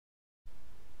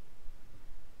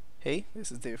Hey,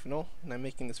 this is David Fennell, and I'm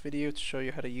making this video to show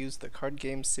you how to use the Card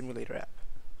Game Simulator app.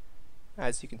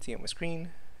 As you can see on my screen,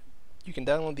 you can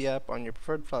download the app on your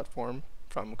preferred platform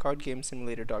from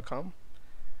cardgamesimulator.com.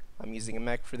 I'm using a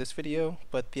Mac for this video,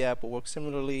 but the app will work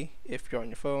similarly if you're on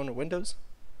your phone or Windows.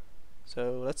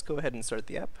 So let's go ahead and start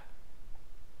the app.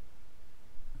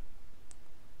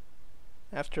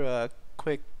 After a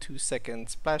quick 2-second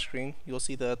splash screen, you'll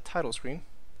see the title screen.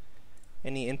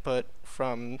 Any input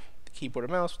from the keyboard or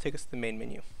mouse will take us to the main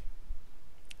menu.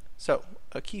 So,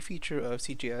 a key feature of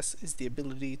CGS is the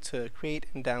ability to create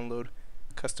and download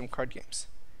custom card games.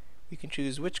 We can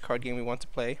choose which card game we want to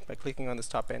play by clicking on this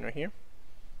top banner here.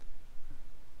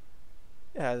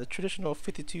 The traditional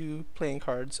 52 playing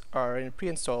cards are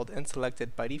pre-installed and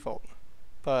selected by default,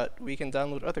 but we can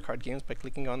download other card games by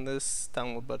clicking on this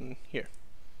download button here.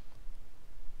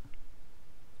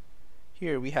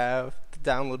 Here we have the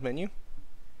download menu,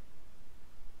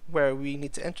 where we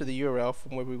need to enter the URL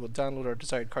from where we will download our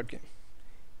desired card game.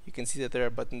 You can see that there are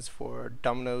buttons for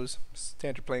dominoes,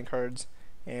 standard playing cards,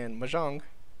 and mahjong.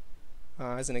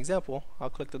 As an example, I'll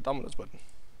click the dominoes button.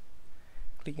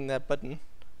 Clicking that button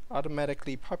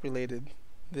automatically populated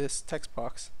this text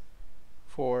box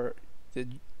for the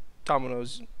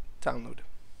dominoes download.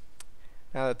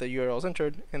 Now that the URL is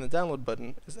entered and the download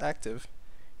button is active,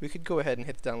 we could go ahead and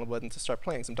hit the download button to start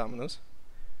playing some dominoes.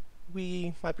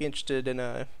 We might be interested in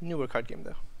a newer card game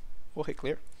though. We'll hit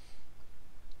clear.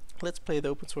 Let's play the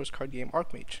open source card game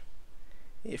Archmage.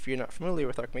 If you're not familiar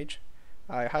with Archmage,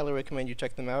 I highly recommend you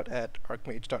check them out at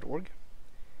archmage.org.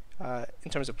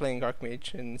 In terms of playing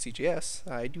Archmage in CGS,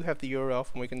 I do have the URL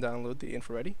from where you can download the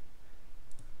info ready.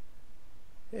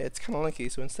 It's kind of lengthy,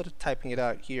 so instead of typing it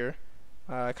out here,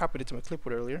 I copied it to my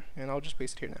clipboard earlier, and I'll just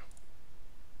paste it here now.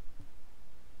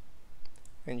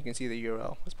 And you can see the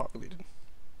URL is populated.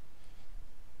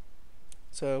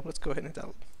 So let's go ahead and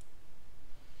download.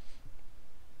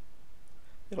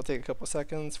 It'll take a couple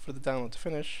seconds for the download to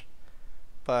finish,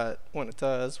 but when it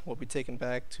does, we'll be taken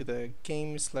back to the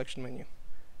game selection menu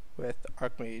with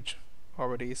Archmage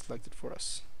already selected for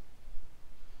us.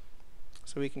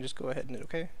 So we can just go ahead and hit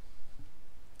OK.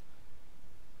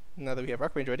 Now that we have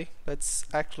Archmage ready, let's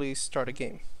actually start a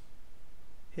game.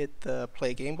 Hit the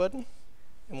play game button,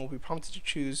 and we'll be prompted to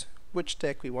choose which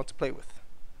deck we want to play with.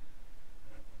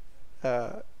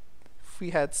 If we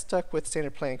had stuck with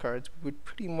standard playing cards, we would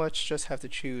pretty much just have to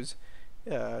choose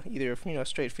either a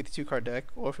straight 52 card deck,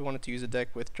 or if we wanted to use a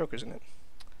deck with jokers in it.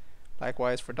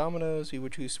 Likewise for dominoes, we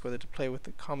would choose whether to play with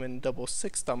the common double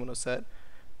 6 domino set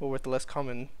or with the less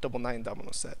common double 9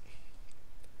 domino set.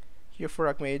 Here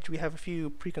for Archmage, we have a few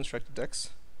pre-constructed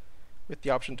decks with the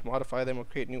option to modify them or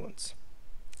create new ones.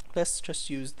 Let's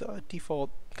just use the default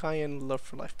Cayenne Love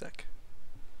for Life deck.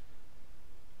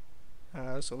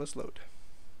 So let's load.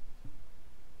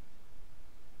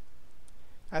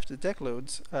 After the deck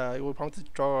loads, it will prompt us to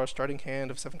draw our starting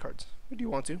hand of 7 cards. We do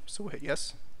want to, so we'll hit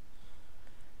yes.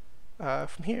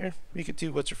 From here, we could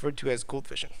do what's referred to as gold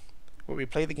fishing, where we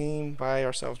play the game by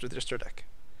ourselves with just our deck.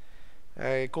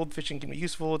 Gold fishing can be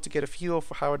useful to get a feel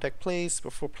for how our deck plays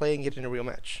before playing it in a real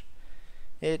match.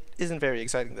 It isn't very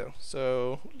exciting though,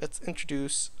 so let's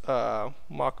introduce a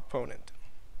mock opponent.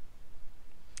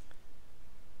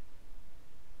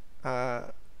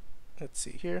 Let's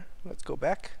see here. Let's go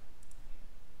back.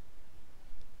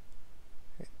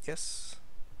 Yes.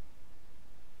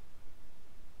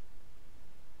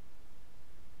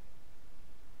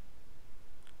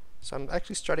 So I'm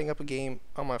actually starting up a game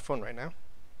on my phone right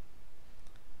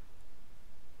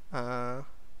now.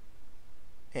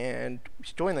 And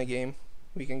to join the game,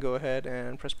 we can go ahead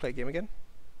and press play game again.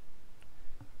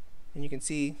 And you can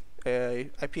see a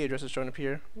IP address is shown up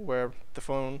here where the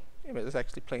phone is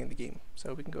actually playing the game.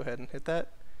 So we can go ahead and hit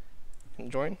that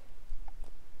and join.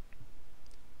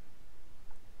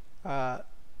 Now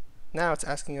it's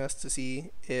asking us to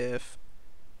see if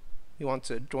we want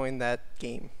to join that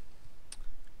game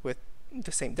with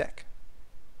the same deck.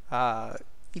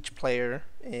 Each player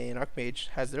in Archmage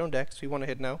has their own deck, so we want to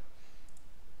hit no.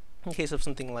 In case of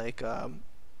something like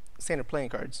standard playing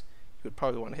cards, you would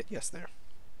probably want to hit yes there.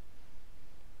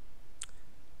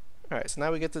 Alright, so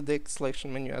now we get to the deck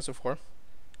selection menu as before.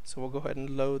 So we'll go ahead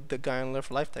and load the Cayenne Love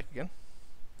for Life deck again.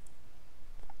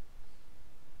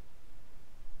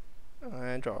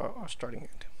 And draw our starting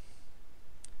hand.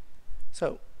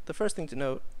 So the first thing to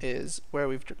note is where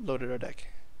we've loaded our deck.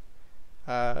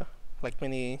 Like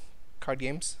many card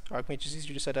games, Archmage is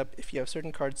easier to set up if you have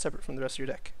certain cards separate from the rest of your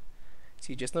deck.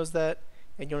 CGS knows that,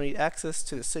 and you'll need access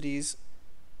to the cities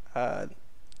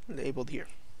labeled here.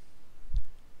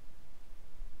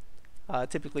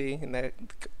 Typically, in the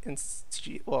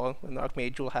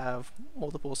Archmage, you'll have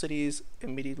multiple cities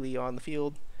immediately on the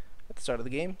field at the start of the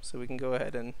game, so we can go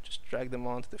ahead and just drag them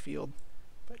onto the field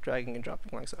by dragging and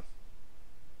dropping like so.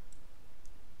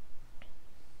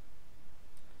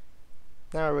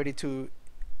 Now we're ready to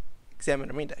examine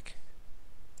our main deck.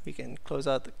 We can close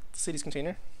out the cities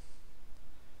container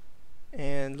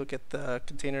and look at the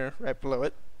container right below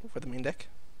it for the main deck.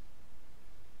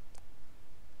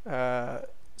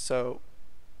 So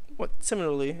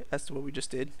similarly as to what we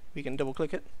just did, we can double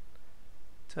click it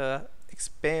to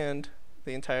expand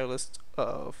the entire list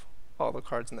of all the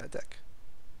cards in that deck.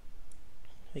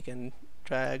 We can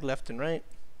drag left and right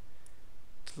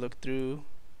to look through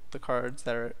the cards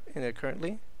that are in it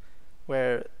currently,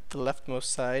 where the leftmost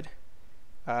side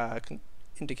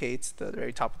indicates the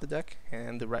very top of the deck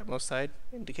and the rightmost side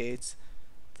indicates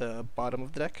the bottom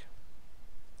of the deck.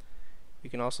 We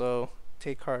can also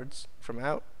take cards from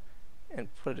out and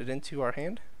put it into our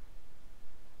hand,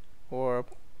 or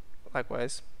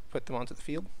likewise put them onto the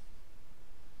field.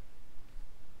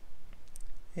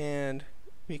 And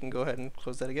we can go ahead and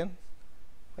close that again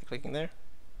by clicking there.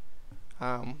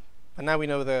 But now we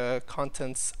know the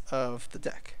contents of the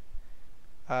deck.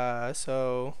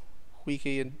 So we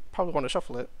can probably want to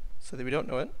shuffle it so that we don't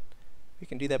know it. We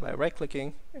can do that by right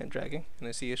clicking and dragging, and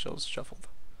I see it shows shuffled.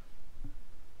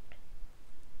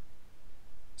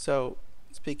 So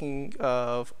speaking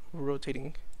of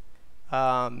rotating,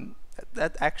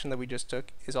 that action that we just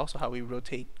took is also how we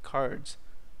rotate cards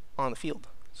on the field.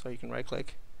 So you can right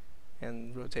click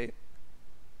and rotate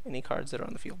any cards that are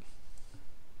on the field.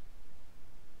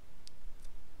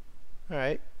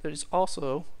 Alright, there's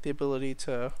also the ability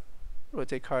to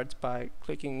rotate cards by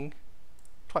clicking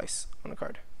twice on a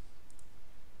card.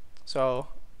 So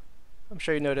I'm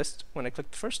sure you noticed when I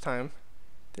clicked the first time,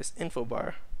 this info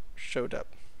bar showed up.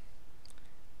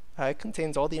 It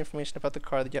contains all the information about the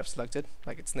card that you have selected,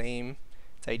 like its name,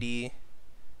 its ID,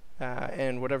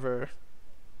 and whatever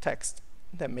text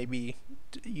that maybe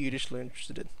you're additionally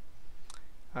interested in.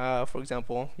 For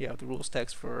example, you have the rules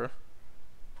text for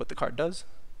what the card does,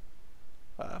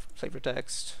 flavor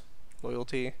text,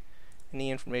 loyalty, any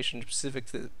information specific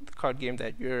to the card game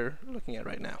that you're looking at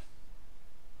right now.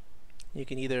 You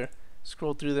can either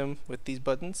scroll through them with these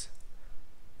buttons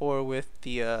or with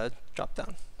the drop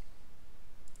down.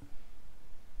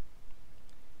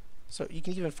 So you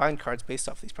can even find cards based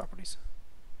off these properties.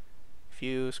 If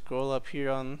you scroll up here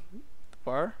on the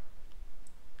bar,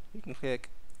 you can click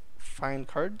Find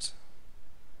Cards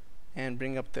and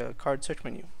bring up the card search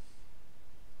menu.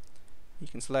 You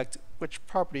can select which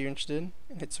property you're interested in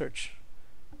and hit search.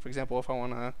 For example, if I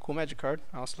want a cool magic card,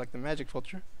 I'll select the magic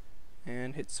filter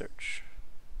and hit search.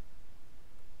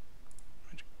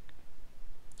 Magic.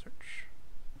 Search.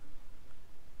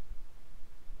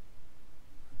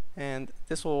 And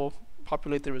this will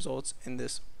populate the results in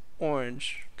this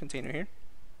orange container here.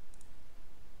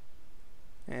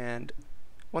 And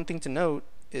one thing to note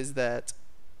is that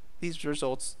these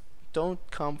results don't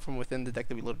come from within the deck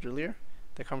that we loaded earlier.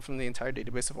 They come from the entire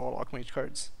database of all Archmage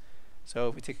cards. So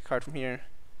if we take a card from here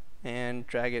and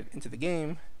drag it into the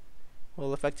game,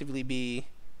 we'll effectively be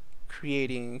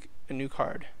creating a new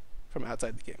card from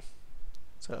outside the game.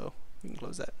 So we can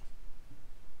close that.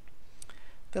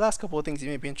 The last couple of things you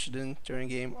may be interested in during a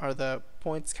game are the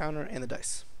points counter and the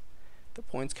dice. The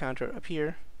points counter up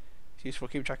here is used for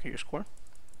keeping track of your score.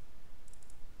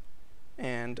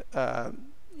 And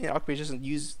Archmage doesn't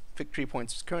use victory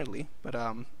points currently, but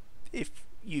if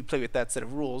you play with that set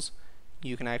of rules,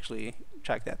 you can actually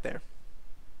track that there.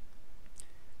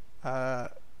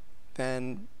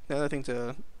 Then the other thing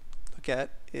to look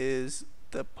at is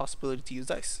the possibility to use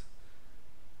dice.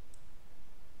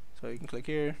 So you can click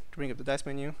here to bring up the dice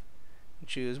menu and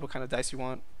choose what kind of dice you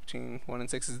want. Between 1 and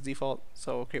 6 is the default,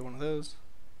 so we'll create one of those.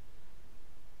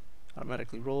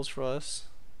 Automatically rolls for us.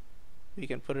 We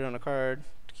can put it on a card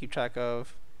to keep track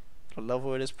of what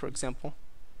level it is, for example,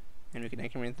 and we can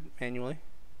increment it manually.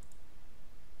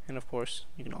 And of course,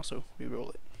 you can also re-roll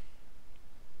it.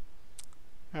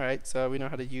 Alright, so we know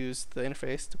how to use the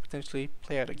interface to potentially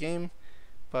play out a game,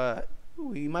 but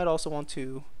we might also want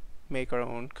to make our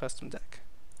own custom deck.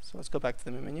 So let's go back to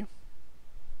the main menu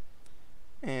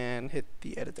and hit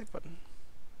the edit deck button.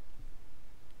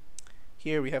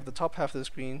 Here we have the top half of the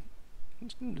screen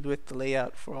with the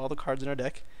layout for all the cards in our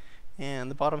deck, and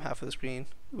the bottom half of the screen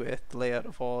with the layout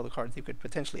of all the cards you could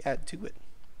potentially add to it.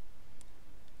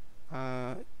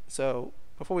 So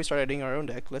before we start editing our own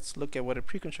deck, let's look at what a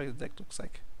pre-constructed deck looks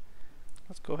like.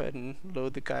 Let's go ahead and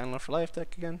load the Guy on Love for Life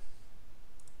deck again.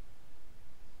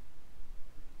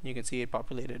 You can see it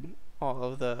populated all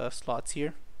of the slots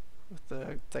here with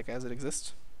the deck as it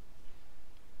exists.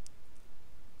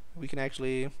 We can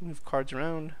actually move cards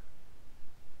around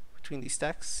between these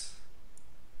stacks,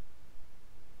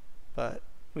 but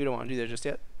we don't want to do that just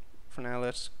yet. For now,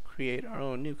 let's create our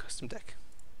own new custom deck.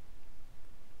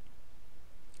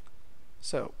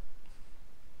 So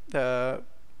the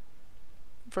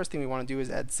first thing we want to do is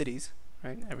add cities,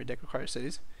 right? Every deck requires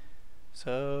cities.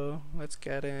 So let's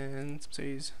get in some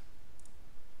cities.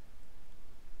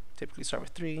 Typically start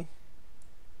with 3.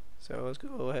 So let's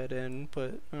go ahead and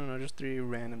put, I don't know, just 3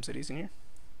 random cities in here.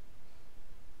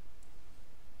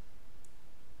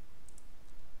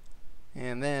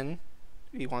 And then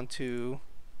we want to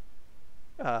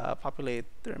populate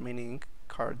the remaining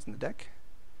cards in the deck.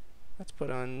 Let's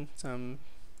put on some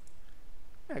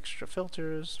extra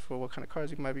filters for what kind of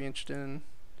cards you might be interested in.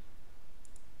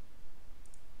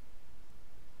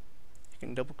 You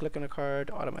can double click on a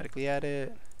card, automatically add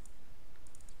it.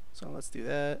 So let's do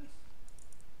that.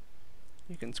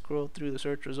 You can scroll through the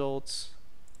search results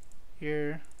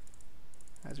here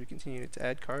as we continue to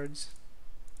add cards.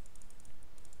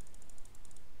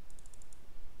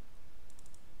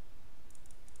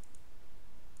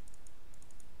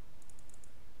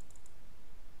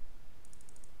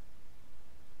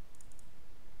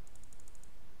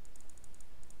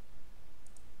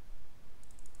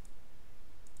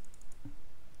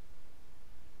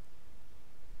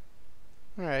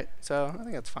 Alright, so I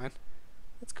think that's fine.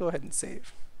 Let's go ahead and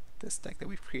save this deck that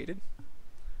we've created.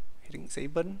 Hitting the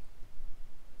save button.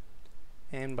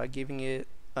 And by giving it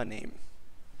a name.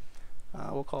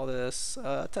 We'll call this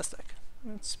test deck.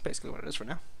 That's basically what it is for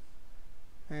now.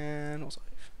 And we'll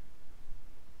save.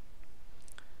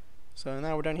 So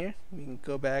now we're done here. We can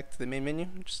go back to the main menu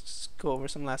and just go over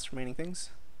some last remaining things.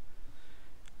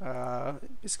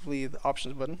 Basically the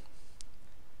options button.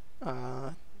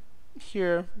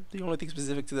 Here, the only thing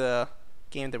specific to the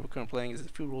game that we're currently playing is the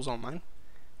Food Rules Online,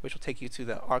 which will take you to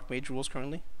the Archmage rules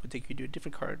currently. Will take you to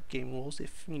different card game rules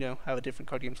if you have a different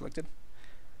card game selected.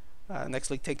 Next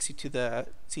link takes you to the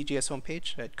CGS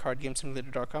homepage at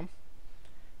cardgamesimulator.com.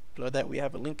 Below that we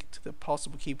have a link to the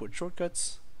possible keyboard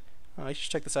shortcuts. You should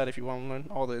check this out if you want to learn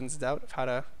all the ins and outs of how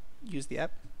to use the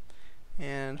app.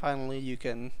 And finally, you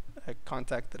can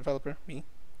contact the developer, me,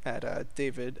 at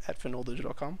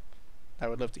david@finoldigital.com. I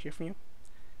would love to hear from you.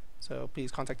 So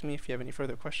please contact me if you have any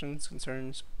further questions,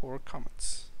 concerns, or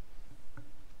comments.